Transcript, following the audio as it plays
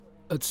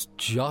It's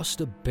just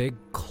a big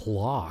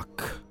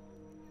clock.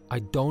 I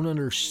don't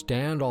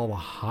understand all the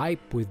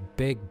hype with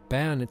Big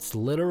Ben. It's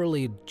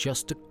literally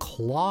just a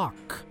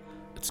clock.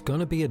 It's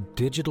gonna be a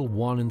digital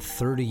one in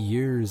 30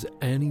 years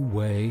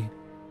anyway.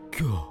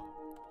 Gah.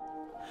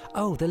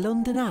 Oh, the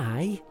London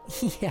Eye?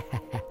 Yeah.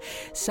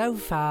 So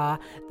far,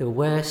 the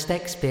worst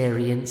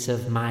experience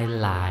of my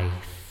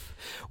life.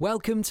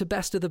 Welcome to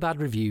Best of the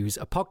Bad Reviews,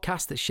 a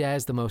podcast that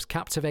shares the most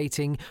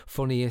captivating,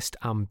 funniest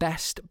and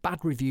best bad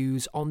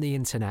reviews on the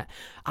internet.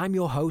 I'm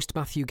your host,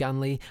 Matthew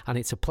Ganley, and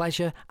it's a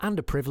pleasure and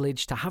a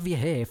privilege to have you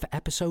here for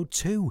episode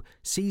 2,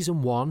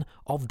 season 1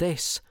 of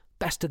this,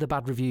 Best of the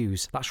Bad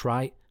Reviews. That's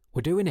right,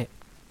 we're doing it.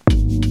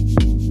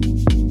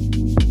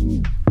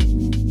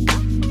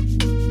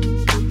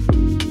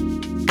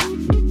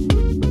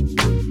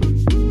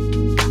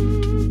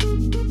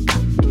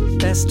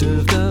 Best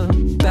of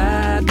the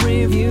Bad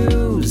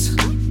Reviews.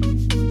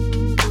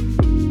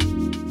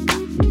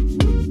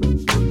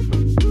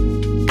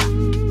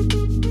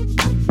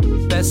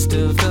 Best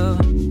of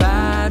the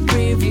Bad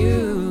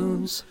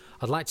Reviews.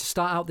 I'd like to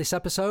start out this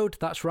episode,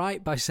 that's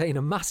right, by saying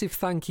a massive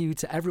thank you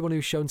to everyone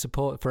who's shown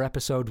support for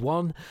episode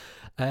 1.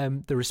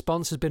 The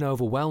response has been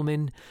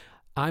overwhelming.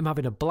 I'm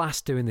having a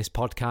blast doing this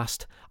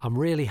podcast. I'm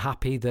really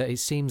happy that it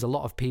seems a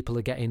lot of people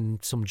are getting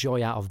some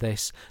joy out of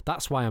this.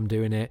 That's why I'm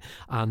doing it.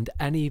 And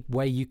any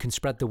way you can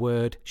spread the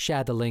word,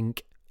 share the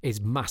link, is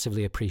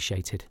massively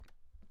appreciated.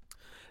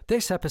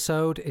 This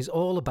episode is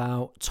all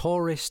about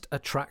tourist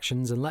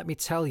attractions, and let me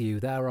tell you,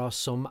 there are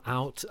some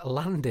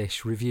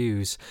outlandish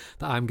reviews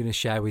that I'm going to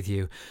share with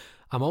you.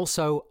 I'm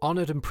also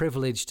honoured and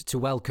privileged to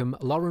welcome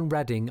Lauren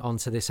Redding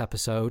onto this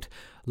episode.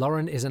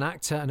 Lauren is an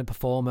actor and a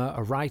performer,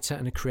 a writer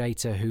and a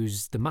creator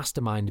who's the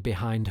mastermind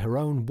behind her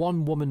own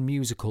one-woman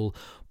musical,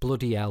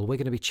 Bloody Hell. We're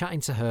going to be chatting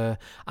to her,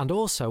 and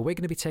also we're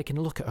going to be taking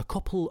a look at a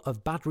couple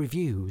of bad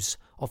reviews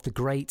of the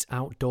great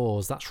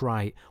outdoors. That's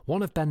right,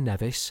 one of Ben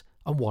Nevis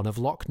and one of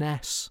Loch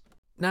Ness.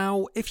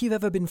 Now, if you've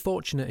ever been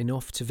fortunate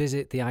enough to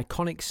visit the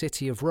iconic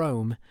city of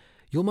Rome,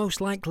 you'll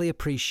most likely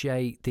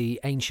appreciate the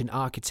ancient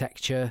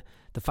architecture,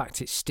 the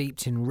fact it's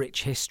steeped in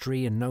rich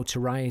history and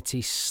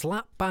notoriety.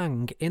 Slap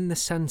bang in the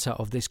centre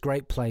of this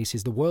great place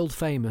is the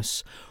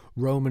world-famous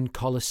Roman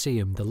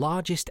Colosseum, the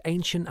largest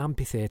ancient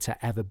amphitheatre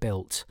ever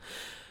built.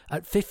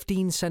 At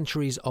 15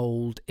 centuries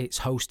old,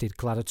 it's hosted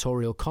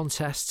gladiatorial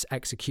contests,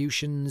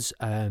 executions,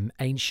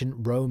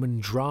 ancient Roman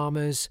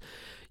dramas,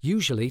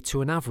 usually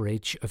to an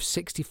average of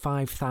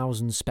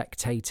 65,000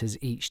 spectators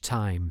each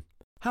time.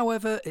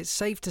 However, it's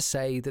safe to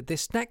say that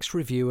this next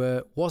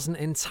reviewer wasn't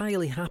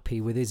entirely happy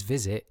with his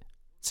visit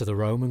to the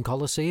Roman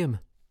Colosseum.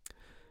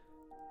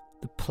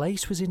 The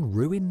place was in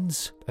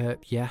ruins.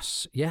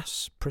 Yes,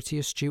 pretty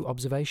astute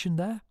observation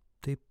there.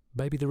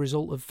 Maybe the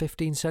result of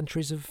 15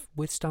 centuries of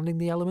withstanding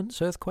the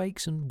elements,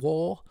 earthquakes and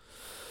war.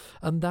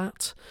 And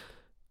that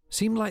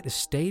seemed like the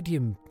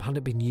stadium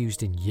hadn't been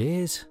used in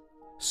years.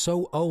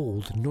 So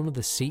old, none of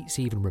the seats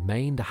even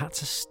remained. I had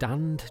to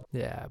stand.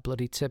 Yeah,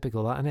 bloody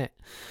typical, that, innit?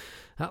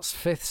 That's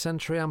 5th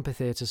century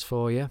amphitheatres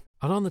for you.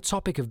 And on the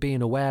topic of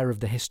being aware of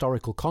the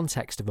historical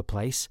context of a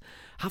place,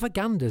 have a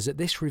ganders at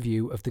this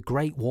review of the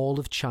Great Wall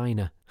of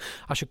China.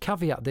 I should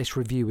caveat this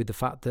review with the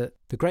fact that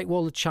the Great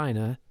Wall of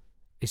China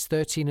is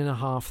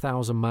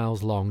 13,500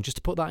 miles long. Just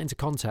to put that into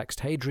context,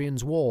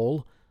 Hadrian's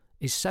Wall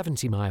is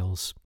 70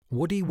 miles.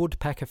 Woody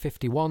Woodpecker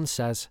 51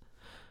 says,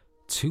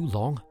 too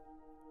long.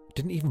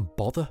 Didn't even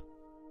bother.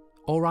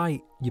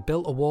 Alright, you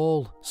built a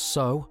wall,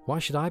 so why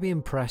should I be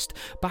impressed?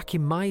 Back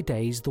in my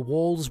days, the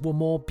walls were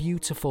more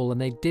beautiful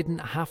and they didn't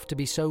have to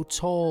be so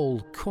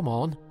tall. Come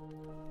on.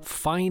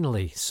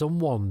 Finally,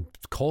 someone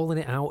calling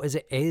it out as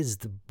it is.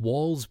 The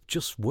walls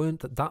just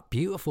weren't that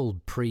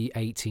beautiful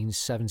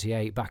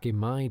pre-1878 back in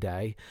my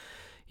day.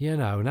 You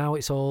know, now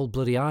it's all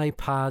bloody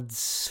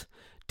iPads,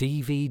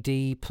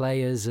 DVD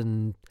players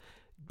and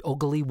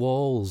ugly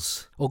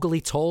walls.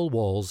 Ugly tall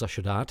walls, I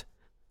should add.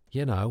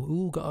 You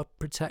know, gotta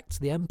protect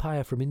the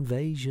empire from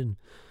invasion.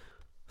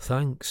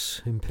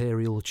 Thanks,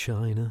 Imperial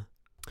China.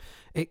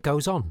 It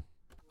goes on.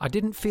 I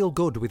didn't feel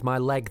good with my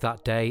leg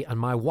that day, and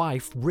my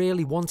wife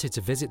really wanted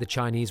to visit the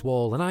Chinese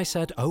Wall, and I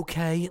said,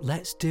 okay,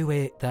 let's do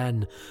it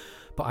then.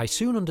 But I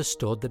soon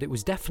understood that it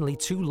was definitely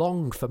too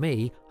long for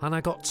me, and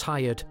I got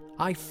tired.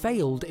 I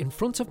failed in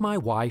front of my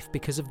wife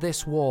because of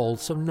this wall,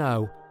 so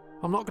no,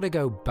 I'm not going to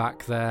go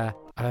back there.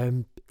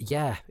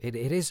 Yeah, it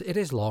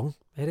is long.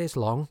 It is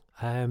long.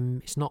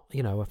 It's not, a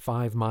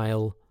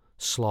 5-mile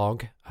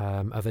slog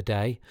of a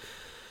day.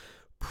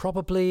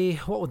 Probably,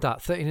 what would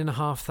that,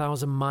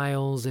 13,500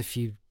 miles if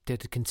you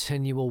did a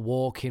continual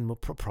walking would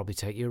probably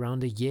take you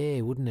around a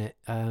year, wouldn't it?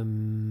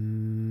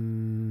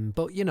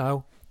 But,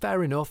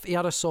 fair enough. He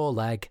had a sore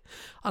leg.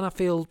 And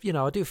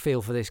I do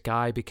feel for this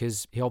guy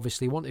because he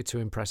obviously wanted to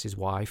impress his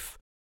wife.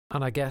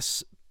 And I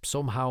guess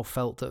somehow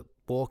felt that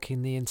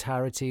walking the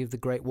entirety of the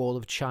Great Wall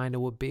of China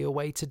would be a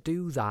way to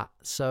do that.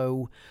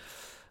 So,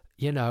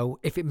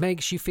 if it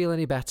makes you feel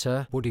any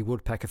better, Woody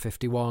Woodpecker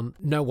 51,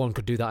 no one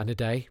could do that in a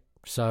day.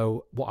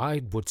 So what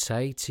I would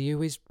say to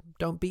you is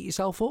don't beat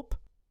yourself up.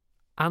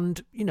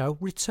 and,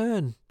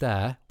 return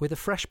there with a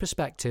fresh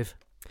perspective.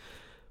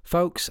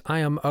 Folks, I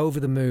am over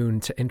the moon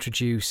to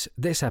introduce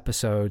this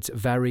episode's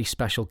very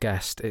special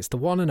guest. It's the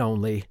one and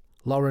only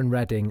Lauren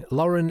Redding.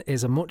 Lauren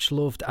is a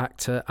much-loved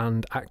actor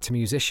and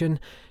actor-musician.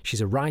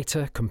 She's a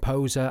writer,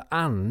 composer,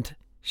 and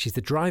she's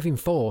the driving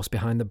force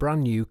behind the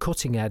brand new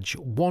cutting-edge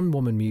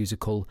one-woman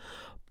musical,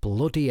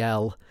 Bloody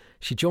Hell.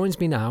 She joins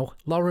me now.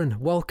 Lauren,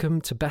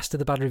 welcome to Best of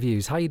the Bad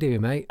Reviews. How you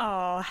doing, mate?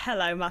 Oh,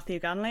 hello, Matthew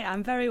Ganley.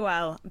 I'm very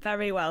well,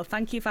 very well.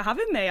 Thank you for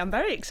having me. I'm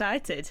very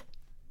excited.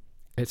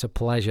 It's a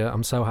pleasure.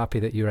 I'm so happy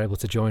that you're able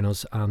to join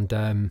us,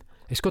 and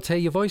it's good to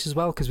hear your voice as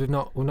well, because we've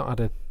not had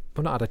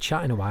a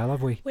chat in a while,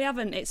 have we? We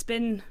haven't. It's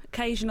been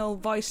occasional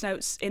voice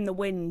notes in the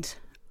wind,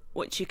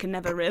 which you can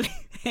never really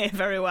hear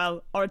very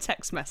well, or a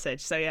text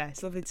message. So yeah,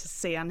 it's lovely to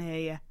see and hear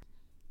you.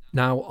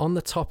 Now, on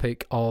the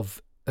topic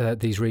of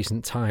these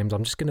recent times,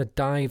 I'm just going to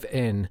dive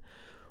in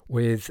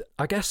with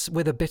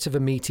a bit of a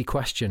meaty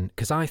question,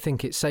 because I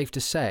think it's safe to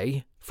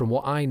say, from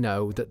what I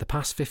know, that the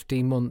past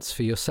 15 months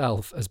for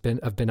yourself have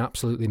been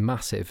absolutely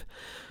massive.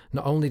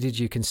 Not only did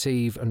you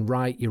conceive and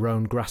write your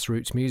own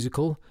grassroots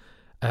musical,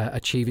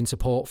 achieving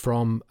support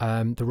from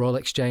the Royal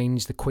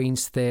Exchange, the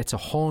Queen's Theatre,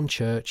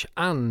 Hornchurch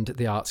and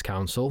the Arts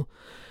Council,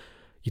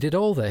 you did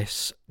all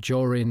this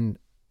during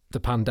the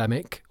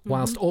pandemic,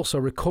 whilst also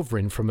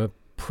recovering from a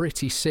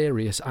pretty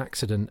serious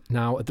accident.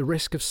 Now, at the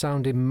risk of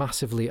sounding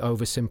massively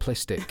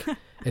oversimplistic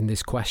in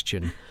this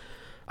question,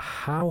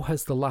 how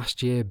has the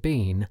last year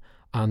been?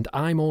 And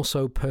I'm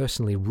also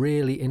personally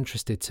really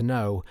interested to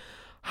know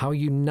how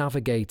you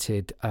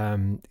navigated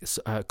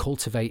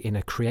cultivating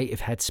a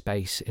creative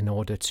headspace in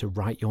order to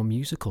write your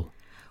musical.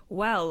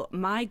 Well,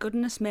 my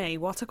goodness me,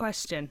 what a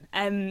question.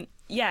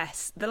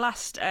 Yes, the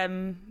last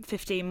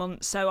 15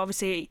 months, so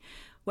obviously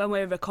when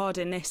we're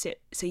recording this,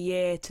 it's a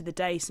year to the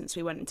day since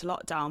we went into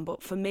lockdown.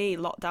 But for me,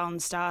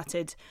 lockdown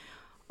started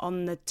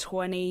on the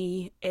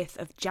 20th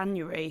of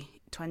January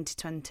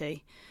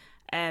 2020.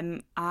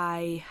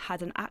 I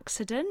had an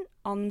accident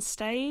on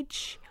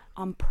stage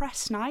on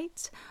press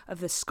night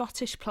of the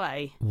Scottish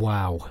play.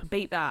 Wow.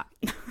 Beat that.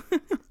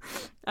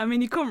 I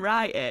mean, you couldn't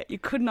write it. You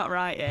could not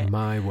write it.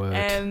 My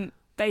word.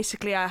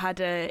 Basically, I had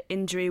an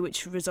injury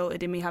which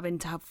resulted in me having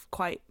to have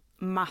quite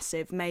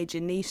massive major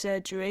knee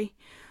surgery,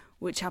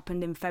 which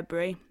happened in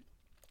February.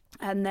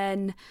 And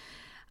then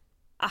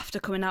after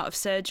coming out of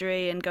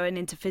surgery and going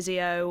into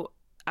physio,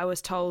 I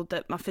was told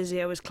that my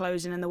physio was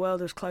closing and the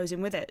world was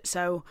closing with it.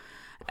 So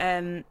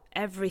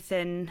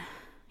everything,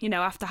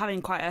 after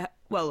having quite a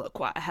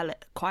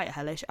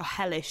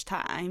hellish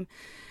time,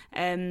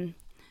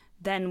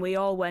 then we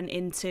all went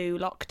into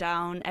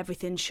lockdown.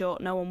 Everything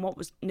shut. No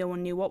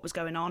one knew what was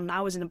going on.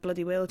 I was in a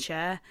bloody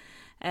wheelchair.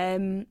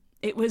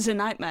 It was a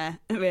nightmare,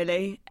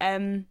 really.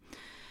 And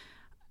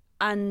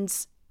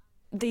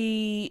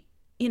the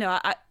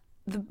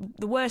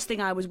worst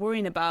thing I was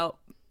worrying about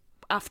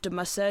after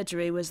my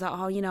surgery was that,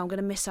 I'm going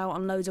to miss out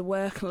on loads of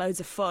work and loads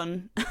of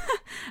fun.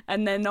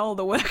 And then all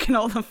the work and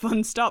all the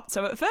fun stopped.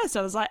 So at first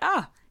I was like,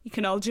 you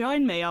can all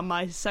join me on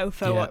my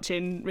sofa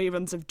watching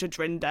reruns of Judge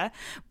Rinder.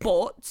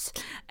 But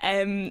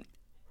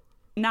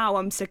now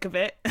I'm sick of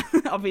it,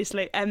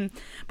 obviously.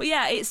 But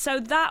yeah,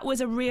 so that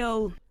was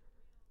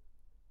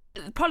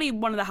probably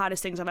one of the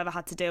hardest things I've ever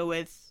had to deal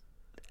with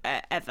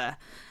ever.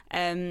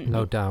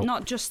 No doubt.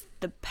 Not just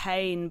the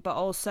pain, but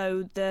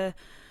also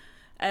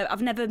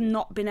I've never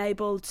not been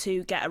able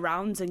to get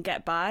around and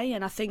get by,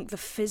 and I think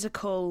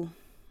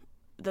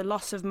the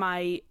loss of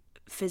my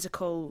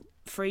physical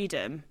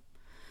freedom,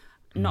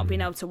 not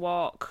being able to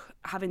walk,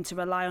 having to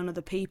rely on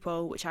other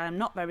people, which I am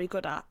not very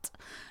good at,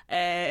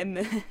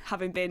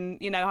 having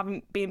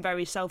been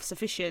very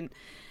self-sufficient,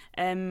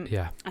 and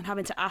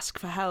having to ask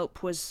for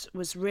help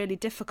was really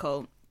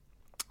difficult.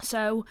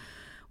 So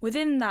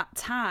within that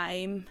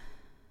time,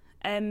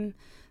 the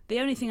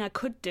only thing I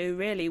could do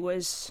really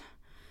was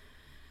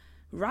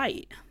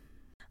write.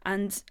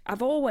 And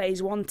I've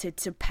always wanted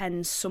to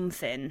pen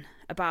something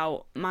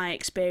about my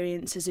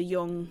experience as a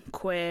young,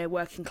 queer,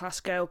 working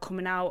class girl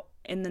coming out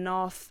in the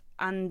North.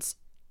 And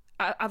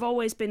I've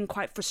always been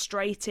quite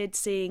frustrated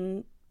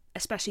seeing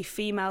especially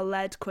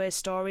female-led queer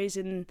stories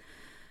on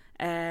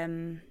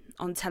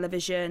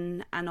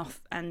television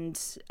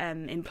and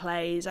in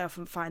plays. I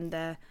often find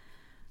they're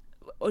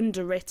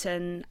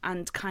underwritten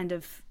and kind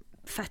of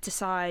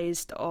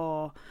fetishized,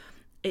 or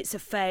it's a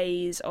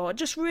phase, or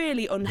just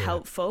really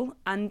unhelpful.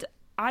 And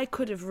I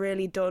could have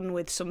really done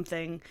with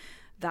something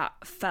that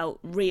felt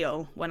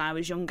real when I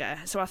was younger.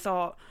 So I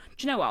thought,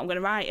 do you know what, I'm going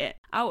to write it.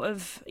 Out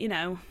of,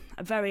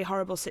 a very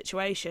horrible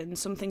situation,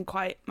 something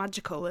quite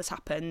magical has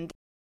happened.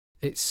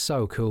 It's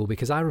so cool,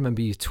 because I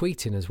remember you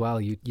tweeting as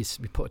well. You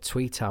put a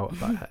tweet out,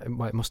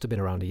 it must have been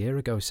around a year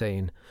ago,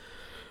 saying,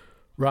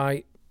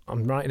 right,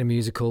 I'm writing a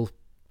musical,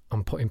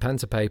 I'm putting pen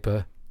to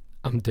paper,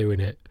 I'm doing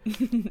it.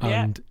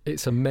 Yeah. And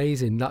it's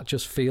amazing. That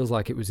just feels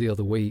like it was the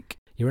other week.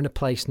 You're in a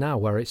place now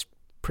where it's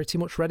pretty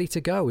much ready to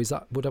go.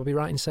 Would I be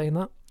right in saying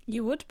that?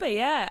 You would be,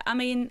 yeah. I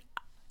mean,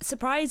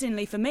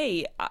 surprisingly for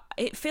me,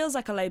 it feels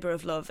like a labour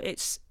of love.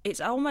 It's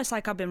almost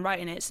like I've been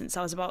writing it since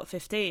I was about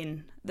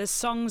 15. There's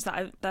songs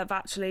that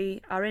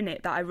actually are in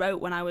it that I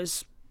wrote when I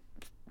was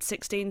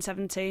 16,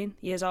 17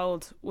 years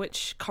old,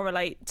 which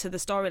correlate to the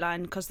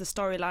storyline, because the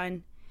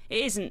storyline,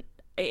 it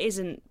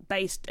isn't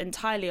based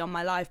entirely on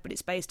my life, but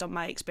it's based on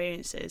my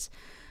experiences.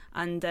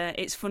 And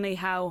it's funny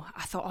how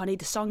I thought, I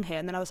need a song here,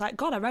 and then I was like,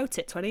 God, I wrote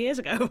it 20 years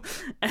ago.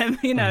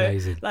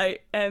 Amazing.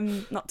 Like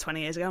not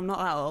 20 years ago, I'm not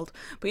that old,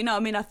 but you know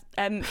what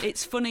I mean.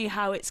 It's funny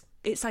how it's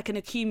like an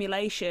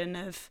accumulation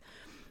of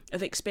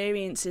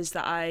experiences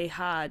that I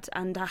had,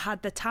 and I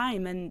had the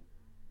time and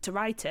to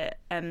write it.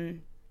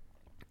 And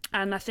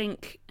I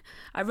think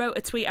I wrote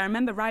a tweet. I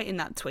remember writing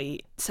that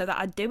tweet so that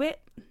I'd do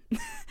it.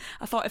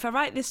 I thought, if I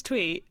write this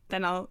tweet,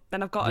 then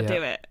I've got to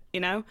do it.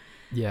 You know.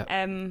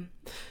 Yeah.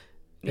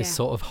 It's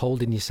sort of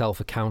holding yourself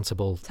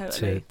accountable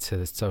Totally. to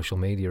the social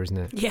media, isn't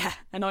it? Yeah,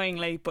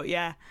 annoyingly, but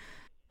yeah.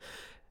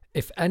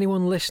 If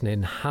anyone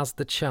listening has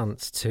the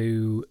chance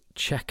to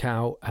check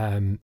out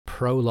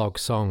Prologue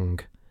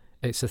Song,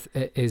 it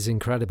is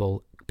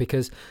incredible,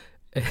 because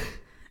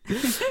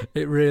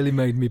it really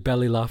made me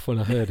belly laugh when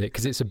I heard it,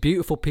 because it's a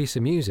beautiful piece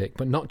of music,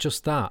 but not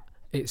just that.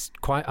 It's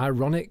quite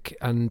ironic,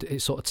 and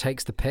it sort of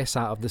takes the piss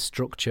out of the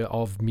structure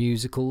of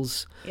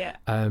musicals. Yeah.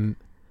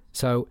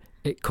 So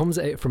it comes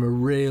at it from a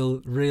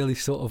really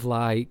sort of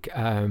like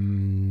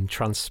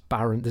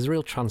transparent. There's a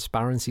real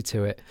transparency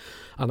to it,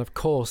 and of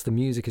course the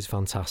music is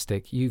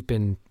fantastic. You've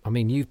been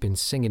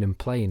singing and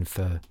playing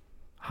for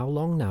how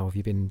long now? Have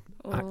you been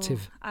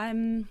active?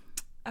 I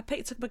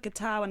picked up a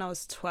guitar when I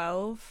was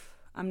 12.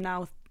 I'm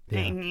now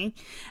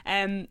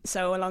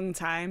so a long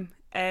time.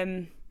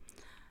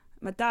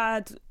 My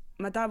dad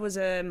was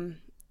in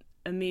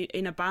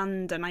a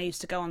band, and I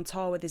used to go on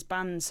tour with his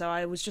band, so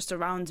I was just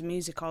around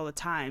music all the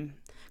time,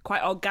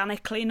 quite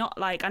organically. Not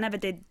like I never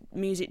did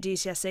music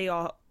GCSE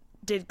or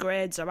did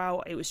grades or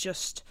out. It was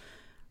just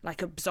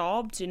like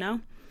absorbed, you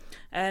know.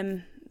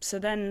 So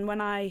then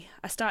when I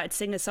started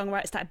singing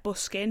songwriting, I started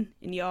busking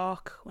in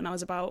York when I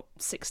was about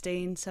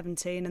 16,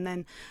 17, and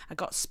then I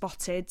got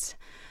spotted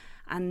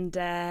and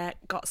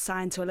got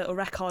signed to a little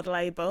record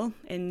label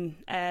in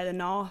the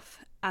north,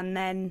 and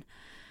then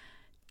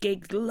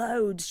gigged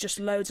loads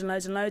and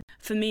loads.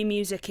 For me,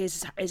 music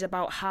is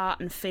about heart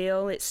and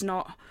feel. It's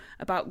not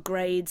about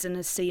grades and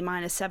a C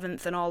minor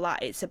seventh and all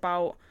that. It's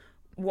about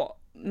what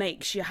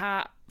makes your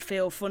heart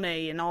feel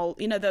funny and all,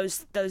 you know,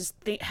 those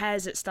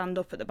hairs that stand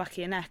up at the back of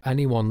your neck.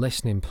 Anyone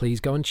listening, please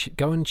go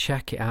and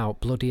check it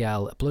out. Bloody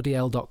L,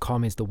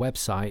 bloodyle.com is the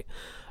website.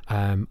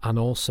 And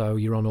also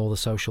you're on all the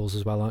socials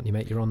as well, aren't you,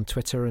 mate? You're on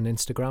Twitter and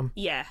Instagram.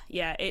 Yeah,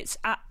 it's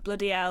at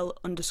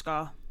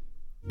 @bloodyl_.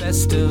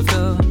 Best of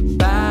the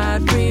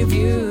bad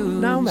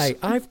reviews. Now, mate,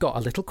 I've got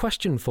a little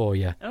question for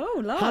you.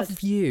 Oh, Lord.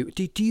 Do you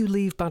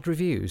leave bad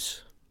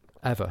reviews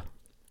ever?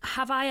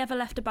 Have I ever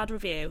left a bad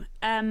review?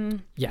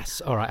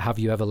 Yes. All right. Have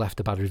you ever left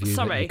a bad review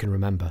that you can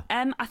remember?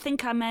 I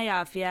think I may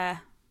have. Yeah,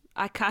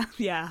 I can.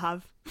 Yeah, I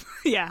have.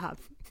 Yeah,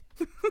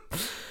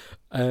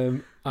 I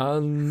have.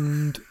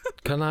 And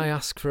can I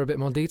ask for a bit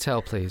more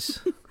detail, please?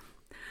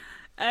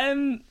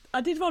 I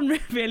did one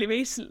really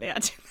recently.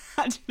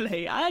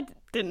 Actually, I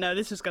didn't know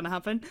this was going to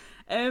happen.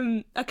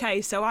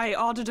 Okay, so I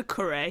ordered a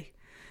curry,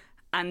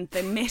 and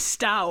they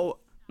missed out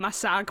my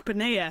saag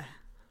paneer.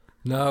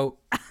 No.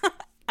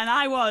 And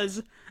I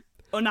was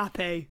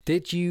unhappy.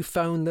 Did you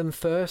phone them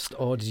first,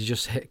 or did you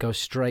just go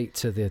straight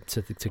to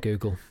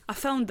Google? I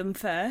phoned them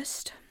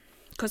first,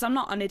 because I'm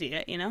not an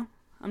idiot, you know.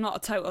 I'm not a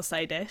total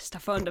sadist. I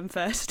phoned them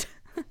first.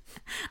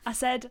 I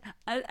said,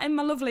 in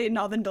my lovely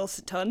northern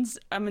dulcet tones,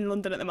 I'm in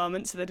London at the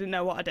moment, so they didn't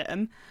know what I'd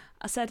him.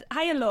 I said,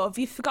 "Hiya, love,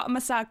 you've forgotten my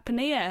saag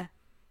paneer."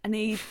 And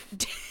he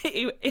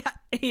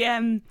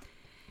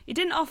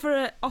didn't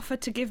offer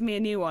to give me a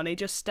new one. He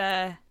just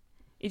said,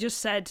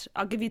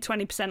 "I'll give you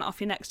 20% off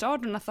your next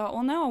order." And I thought,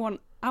 well, no,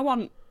 I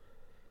want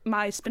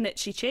my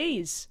spinachy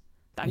cheese.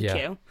 Thank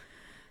you.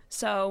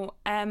 So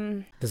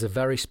there's a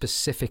very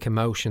specific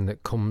emotion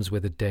that comes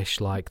with a dish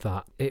like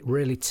that. It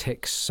really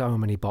ticks so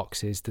many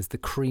boxes. There's the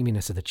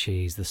creaminess of the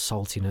cheese, the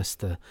saltiness,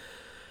 the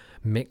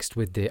mixed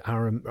with the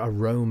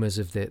aromas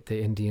of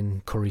the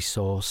Indian curry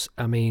sauce.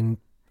 I mean,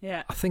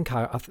 yeah. I think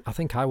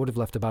I would have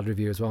left a bad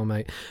review as well,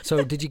 mate.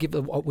 So did you give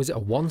was it a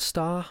 1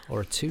 star or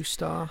a 2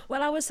 star?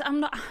 Well, I'm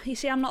not. You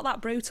see, I'm not that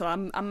brutal.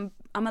 I'm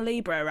a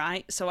Libra,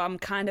 right? So I'm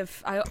kind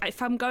of.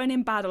 If I'm going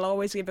in bad, I'll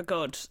always give a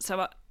good.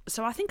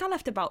 So I think I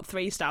left about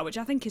 3 star, which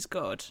I think is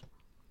good.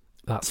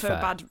 That's for fair.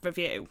 a bad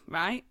review,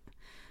 right?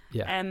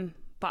 Yeah.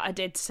 But I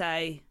did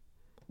say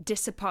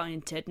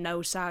disappointed, no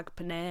saag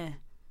paneer.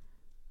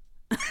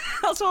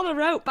 That's all I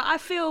wrote. But I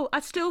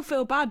still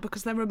feel bad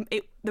because the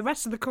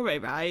rest of the curry,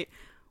 right,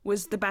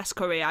 was the best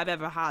curry I've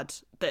ever had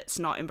that's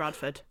not in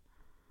Bradford.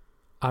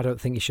 I don't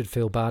think you should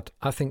feel bad.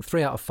 I think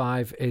 3 out of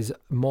 5 is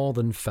more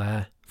than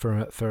fair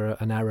for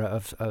an error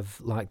of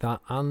like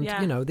that. And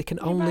you know, they can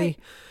only. Right.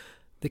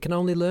 They can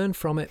only learn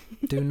from it.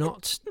 Do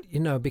not,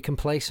 be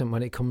complacent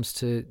when it comes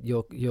to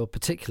your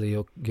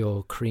particularly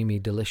your creamy,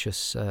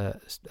 delicious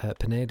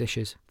paneer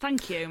dishes.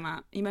 Thank you,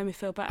 Matt. You made me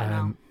feel better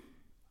now.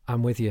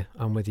 I'm with you.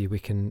 We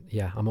can,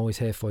 I'm always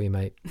here for you,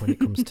 mate, when it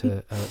comes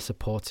to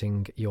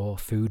supporting your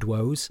food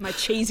woes. My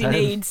cheesy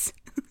needs.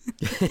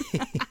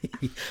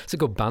 It's a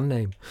good band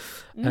name.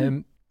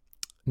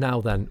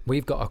 Now then,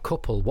 we've got a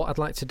couple. What I'd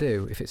like to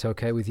do, if it's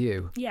okay with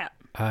you. Yeah.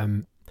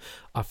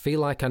 I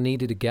feel like I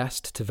needed a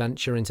guest to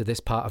venture into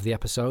this part of the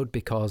episode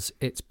because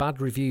it's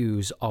bad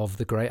reviews of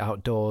the great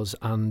outdoors,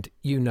 and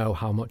you know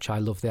how much I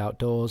love the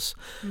outdoors.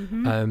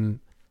 Mm-hmm.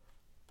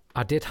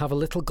 I did have a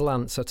little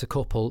glance at a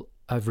couple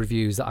of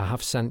reviews that I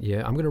have sent you.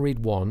 I'm going to read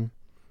one.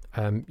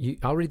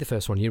 I'll read the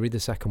first one, you read the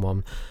second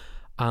one.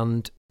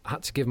 And I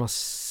had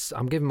to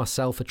I'm giving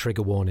myself a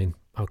trigger warning,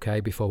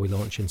 okay, before we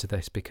launch into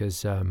this,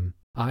 because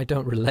I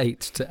don't relate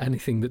to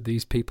anything that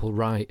these people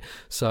write.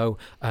 So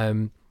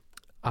I'm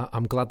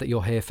glad that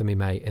you're here for me,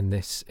 mate,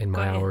 in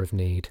my hour of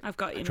need. I've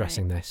got you,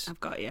 addressing mate. this. I've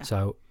got you.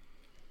 So,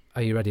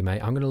 are you ready,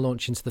 mate? I'm going to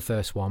launch into the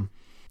first one.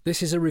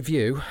 This is a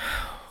review.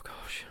 Oh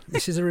gosh,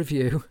 this is a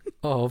review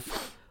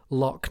of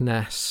Loch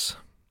Ness.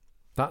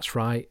 That's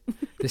right.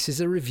 This is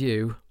a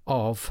review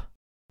of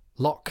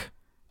Loch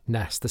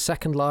Ness, the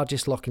second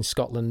largest loch in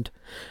Scotland.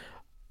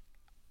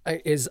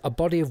 It is a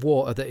body of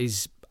water that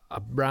is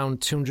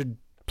around 200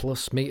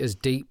 plus metres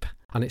deep,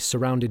 and it's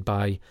surrounded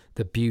by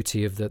the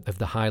beauty of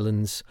the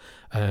Highlands.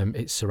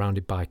 It's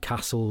surrounded by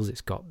castles.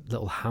 It's got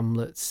little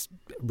hamlets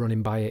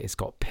running by it. It's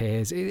got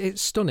piers.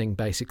 It's stunning,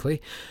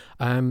 basically.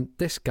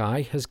 This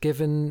guy has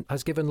given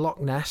Loch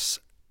Ness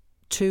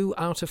 2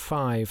 out of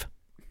 5.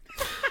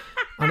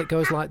 And it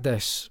goes like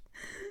this.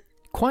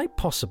 Quite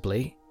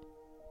possibly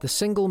the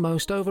single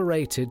most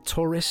overrated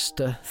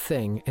tourista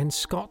thing in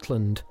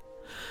Scotland.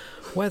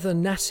 Whether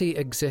Nessie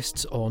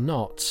exists or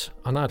not,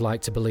 and I'd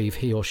like to believe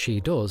he or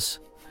she does,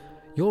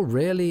 you're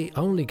really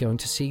only going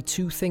to see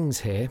 2 things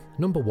here.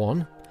 Number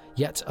 1,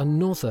 yet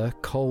another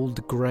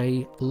cold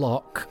grey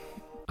loch.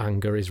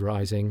 Anger is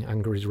rising.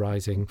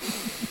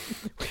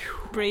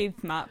 Breathe,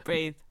 Matt,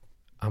 breathe.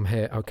 I'm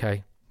here,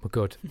 okay, we're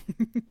good.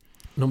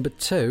 Number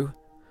 2,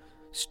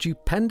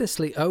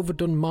 stupendously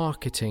overdone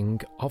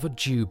marketing of a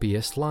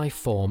dubious life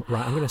form.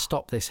 Right, I'm going to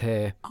stop this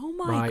here. Oh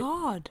my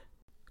God.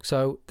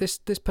 So this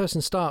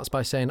person starts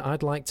by saying,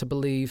 I'd like to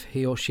believe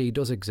he or she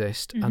does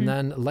exist, and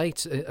then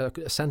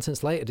a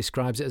sentence later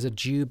describes it as a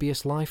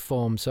dubious life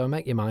form. So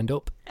make your mind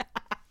up.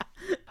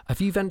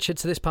 Have you ventured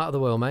to this part of the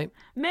world, mate?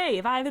 Me?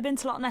 Have I ever been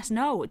to Loch Ness?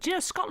 No. Do you know,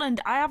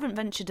 Scotland, I haven't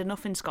ventured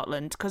enough in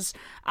Scotland because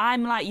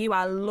I'm like you.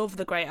 I love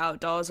the great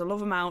outdoors. I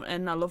love a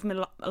mountain. I love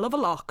a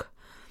loch.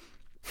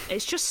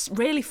 It's just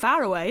really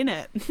far away, isn't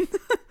it?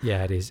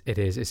 Yeah, it is.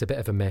 It's a bit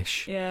of a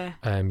mish. Yeah.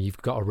 You've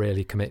got to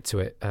really commit to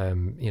it,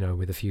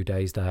 with a few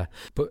days there.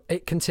 But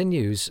it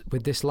continues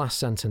with this last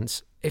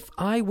sentence. If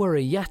I were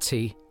a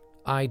Yeti,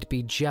 I'd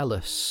be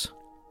jealous.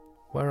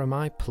 Where are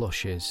my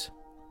plushes?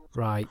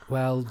 Right,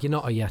 well, you're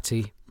not a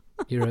Yeti.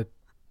 You're a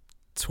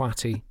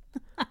twatty.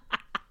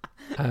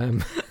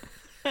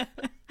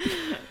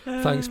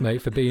 Thanks,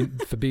 mate, for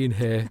being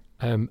here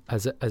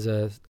as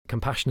a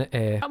compassionate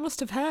ear. That must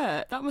have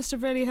hurt. That must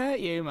have really hurt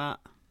you, Matt.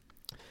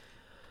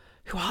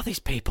 Who are these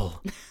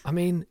people? I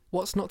mean,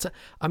 what's not to...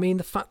 I mean,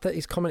 the fact that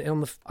he's commenting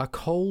on a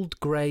cold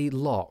grey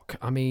loch,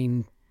 I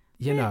mean,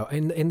 know,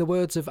 in the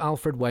words of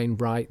Alfred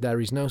Wainwright, there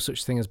is no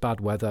such thing as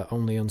bad weather,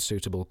 only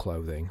unsuitable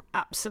clothing.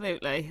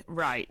 Absolutely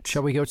right.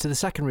 Shall we go to the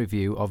second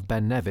review of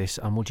Ben Nevis,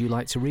 and would you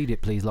like to read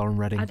it, please, Lauren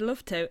Redding? I'd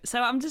love to.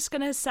 So I'm just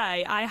going to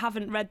say I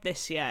haven't read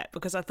this yet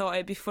because I thought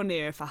it'd be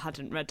funnier if I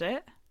hadn't read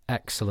it.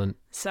 Excellent.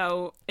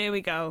 So here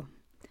we go.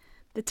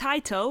 The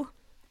title,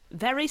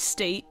 Very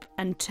Steep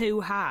and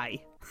Too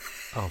High.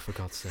 Oh, for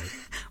God's sake.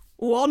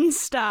 1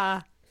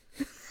 star.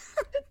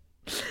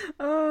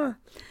 Oh.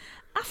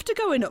 After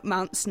going up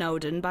Mount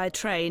Snowdon by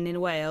train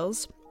in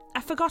Wales,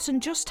 I've forgotten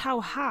just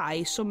how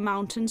high some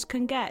mountains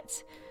can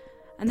get.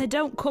 And they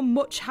don't come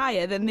much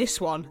higher than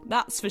this one,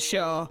 that's for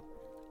sure.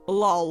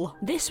 Lol.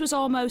 This was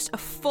almost a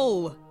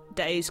full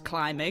day's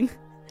climbing.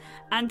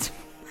 And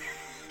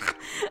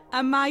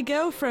my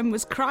girlfriend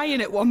was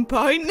crying at one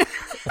point.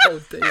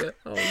 Oh dear.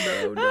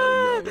 Oh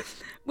no.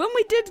 When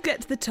we did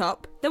get to the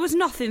top, there was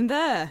nothing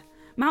there.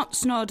 Mount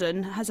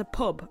Snowdon has a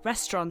pub,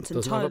 restaurant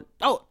and toilet.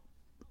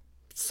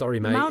 Sorry,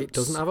 mate. It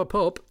doesn't have a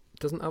pub.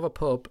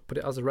 But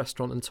it has a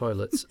restaurant and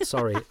toilets.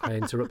 Sorry, I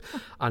interrupt.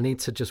 I need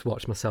to just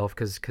watch myself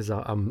because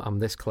I'm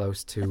this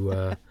close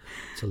to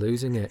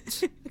losing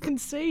it. I can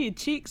see your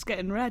cheeks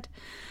getting red.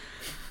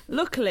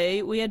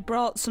 Luckily, we had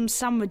brought some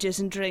sandwiches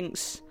and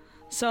drinks.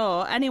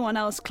 So, anyone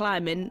else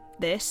climbing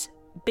this,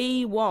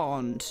 be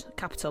warned,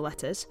 capital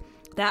letters.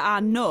 There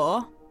are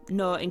no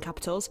in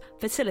capitals,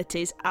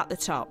 facilities at the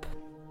top.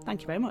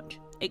 Thank you very much.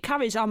 It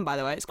carries on, by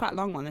the way. It's quite a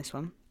long one, this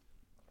one.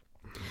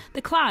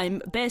 The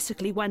climb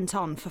basically went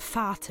on for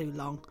far too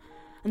long,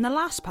 and the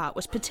last part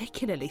was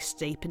particularly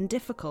steep and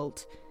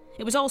difficult.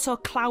 It was also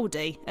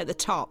cloudy at the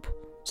top,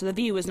 so the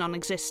view was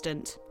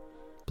non-existent.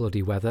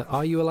 Bloody weather.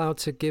 Are you allowed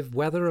to give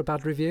weather a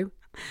bad review?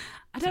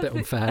 It's a bit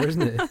unfair,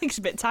 isn't it? I think it's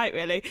a bit tight,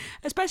 really.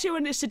 Especially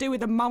when it's to do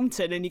with a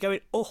mountain and you're going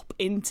up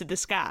into the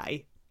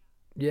sky.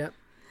 Yeah.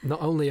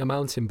 Not only a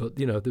mountain, but,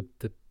 you know, the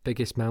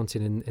biggest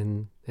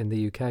mountain in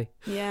the UK.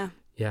 Yeah.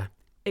 Yeah.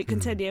 It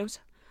continues.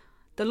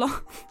 The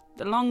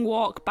long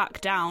walk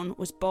back down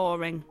was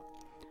boring,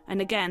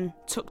 and again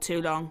took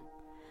too long.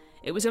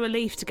 It was a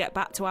relief to get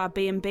back to our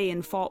B&B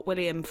in Fort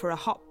William for a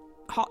hot,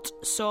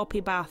 soapy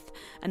bath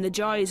and the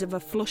joys of a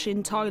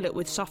flushing toilet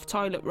with soft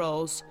toilet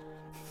rolls.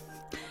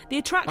 The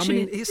attraction. I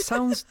mean, it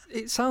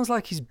sounds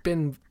like he's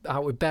been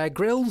out with Bear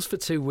Grylls for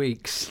 2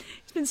 weeks.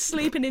 He's been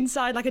sleeping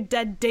inside like a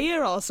dead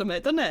deer or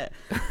something, doesn't it?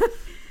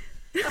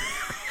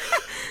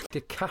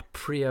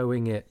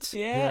 DiCaprioing it.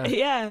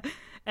 Yeah.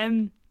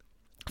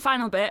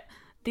 Final bit.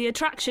 The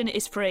attraction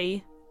is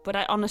free, but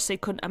I honestly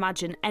couldn't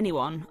imagine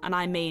anyone, and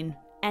I mean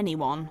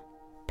anyone,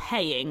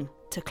 paying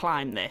to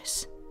climb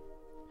this.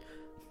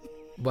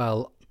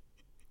 Well,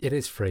 it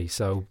is free,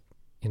 so,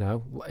 you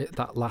know,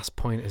 that last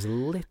point is a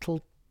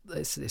little...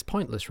 It's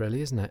pointless,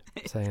 really, isn't it,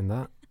 saying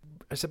that?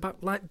 It's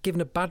about, like,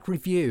 giving a bad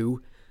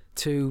review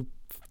to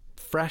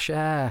fresh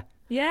air.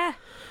 Yeah.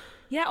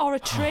 Yeah, or a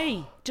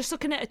tree. Just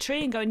looking at a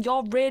tree and going,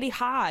 you're really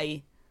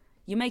high.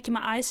 You're making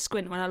my eyes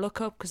squint when I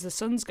look up because the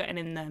sun's getting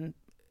in them.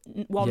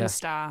 1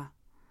 star.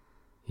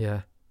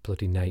 Yeah,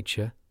 bloody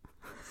nature.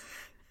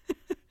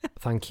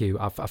 Thank you.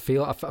 I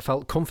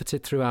felt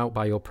comforted throughout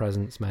by your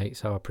presence, mate,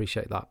 so I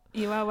appreciate that.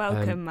 You are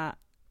welcome, Matt.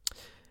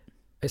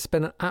 It's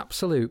been an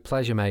absolute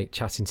pleasure, mate,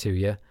 chatting to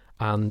you,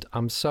 and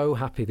I'm so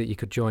happy that you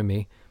could join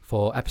me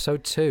for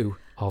episode 2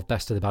 of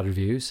Best of the Bad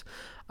Reviews.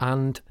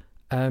 And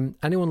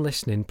anyone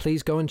listening,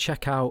 please go and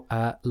check out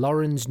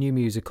Lauren's new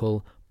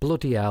musical,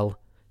 Bloody Hell.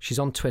 She's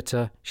on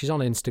Twitter, she's on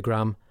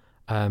Instagram,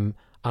 and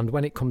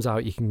when it comes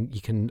out,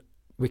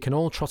 we can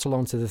all trot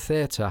along to the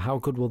theatre. How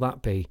good will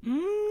that be?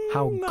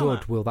 How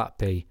good will that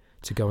be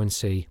to go and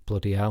see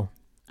Bloody Hell?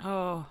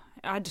 Oh,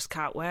 I just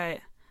can't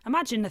wait.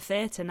 Imagine the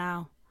theatre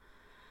now.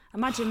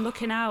 Imagine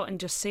looking out and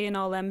just seeing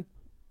all them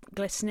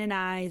glistening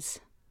eyes.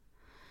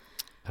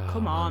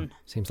 Come on. Man.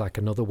 Seems like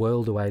another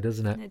world away,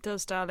 doesn't it? It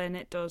does, darling,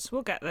 it does.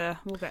 We'll get there.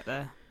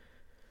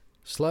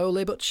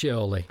 Slowly but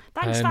surely.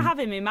 Thanks for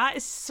having me, Matt.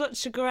 It's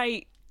such a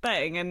great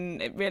thing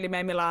and it really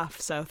made me laugh,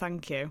 so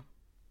thank you.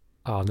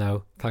 Oh,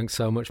 no. Thanks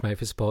so much, mate,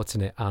 for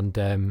supporting it.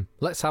 And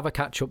let's have a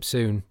catch-up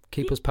soon.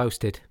 Keep us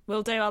posted.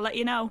 Will do. I'll let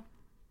you know.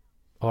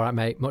 All right,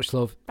 mate. Much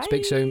love. Bye.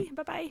 Speak soon.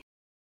 Bye-bye.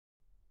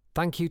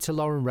 Thank you to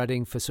Lauren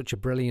Redding for such a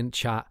brilliant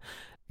chat.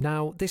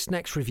 Now, this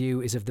next review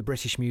is of the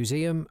British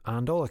Museum,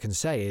 and all I can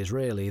say is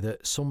really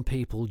that some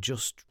people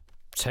just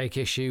take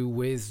issue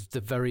with the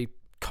very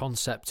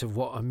concept of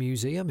what a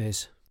museum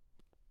is.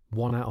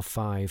 1 out of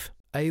 5.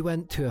 I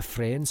went to a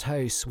friend's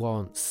house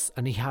once,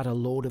 and he had a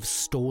load of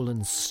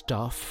stolen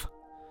stuff.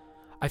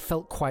 I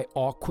felt quite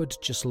awkward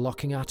just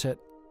looking at it.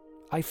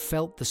 I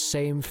felt the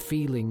same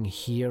feeling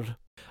here.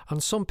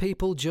 And some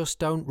people just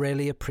don't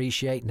really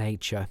appreciate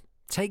nature.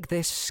 Take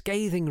this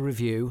scathing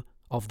review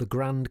of the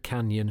Grand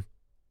Canyon.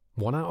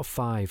 1 out of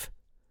 5.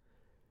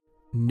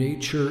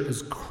 Nature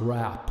is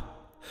crap.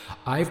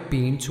 I've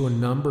been to a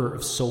number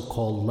of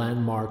so-called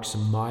landmarks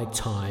in my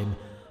time,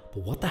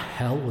 but what the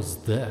hell was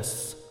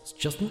this? It's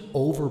just an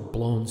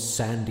overblown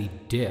sandy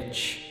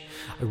ditch.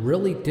 I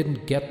really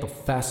didn't get the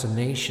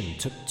fascination.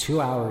 Took 2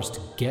 hours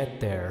to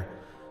get there.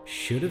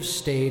 Should have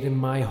stayed in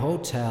my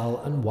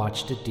hotel and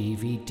watched a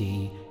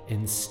DVD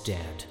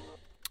instead.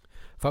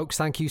 Folks,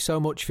 thank you so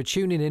much for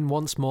tuning in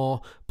once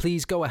more.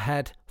 Please go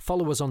ahead,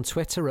 follow us on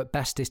Twitter at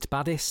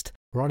bestestbaddest.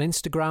 We're on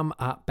Instagram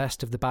at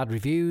Best of the Bad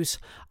Reviews.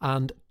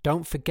 And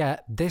don't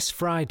forget, this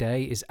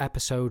Friday is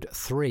episode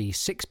 3,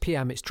 6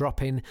 p.m. it's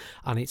dropping,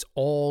 and it's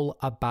all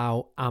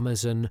about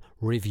Amazon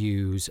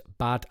reviews,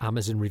 bad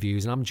Amazon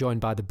reviews. And I'm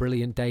joined by the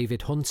brilliant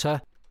David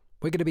Hunter.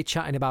 We're going to be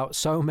chatting about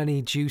so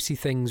many juicy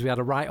things. We had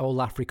a right old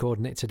laugh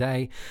recording it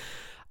today.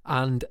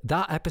 And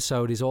that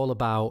episode is all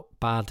about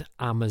bad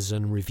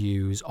Amazon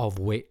reviews, of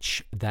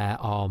which there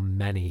are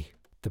many.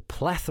 The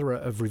plethora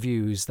of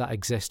reviews that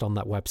exist on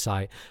that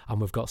website, and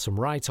we've got some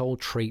right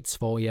old treats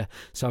for you.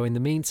 So in the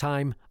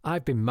meantime,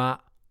 I've been Matt.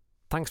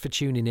 Thanks for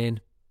tuning in.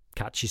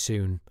 Catch you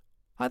soon.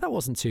 That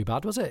wasn't too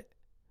bad, was it?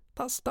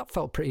 That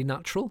felt pretty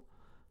natural.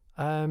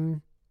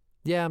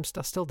 Yeah,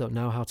 I still don't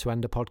know how to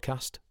end a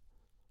podcast,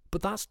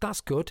 but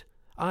that's good.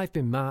 I've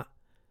been Matt.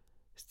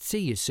 See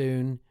you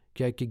soon.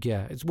 Yeah.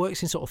 It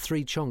works in sort of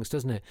 3 chunks,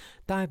 doesn't it?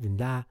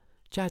 Da-da-da,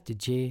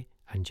 ja-da-ji,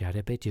 and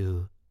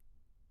ja-da-ba-doo.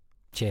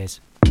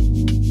 Cheers.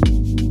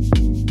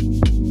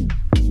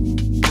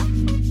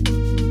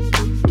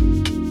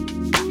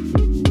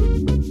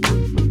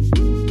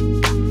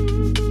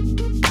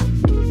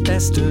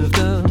 Best of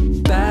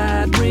the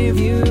Bad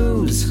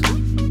Reviews.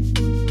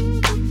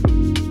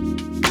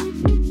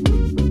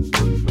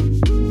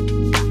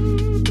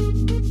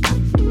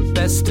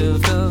 Best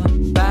of the